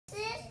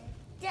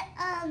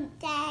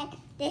Dad,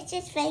 this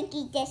is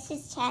Frankie, this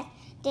is Chad,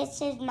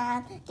 this is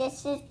Mom,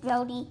 this is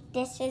Brody,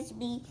 this is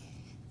me.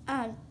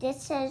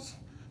 This is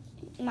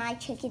my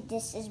chicken,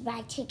 this is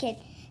my chicken,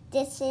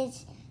 this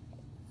is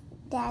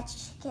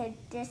Dad's chicken,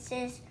 this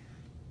is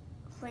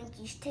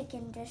Frankie's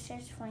chicken, this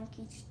is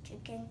Frankie's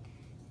chicken,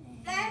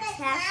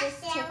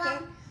 Chad's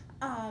chicken,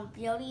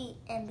 Brody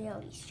and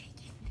Brody's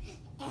chicken.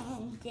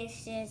 And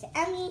this is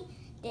Emmy,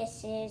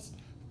 this is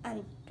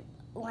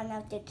one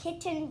of the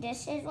kitten,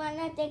 this is one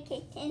of the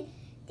kitten,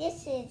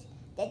 this is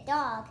the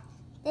dog,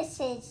 this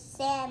is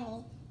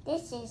Sammy,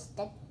 this is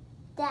the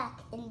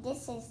duck, and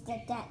this is the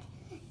duck,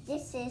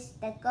 this is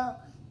the goat,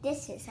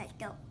 this is a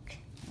dog.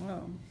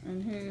 Oh,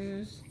 and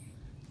who's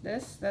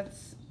this?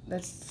 That's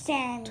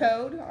Sammy.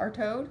 Toad, our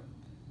Toad?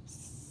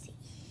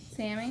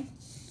 Sammy?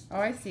 Oh,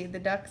 I see. The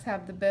ducks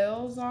have the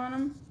bills on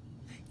them,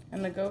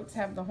 and the goats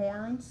have the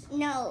horns.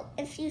 No,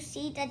 if you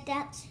see the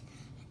ducks,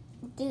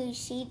 do you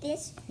see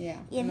this? Yeah.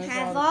 You and those are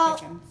have all all.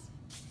 the chickens.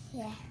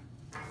 Yeah.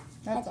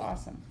 That's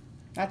awesome.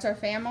 That's our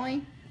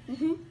family?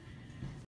 Mhm.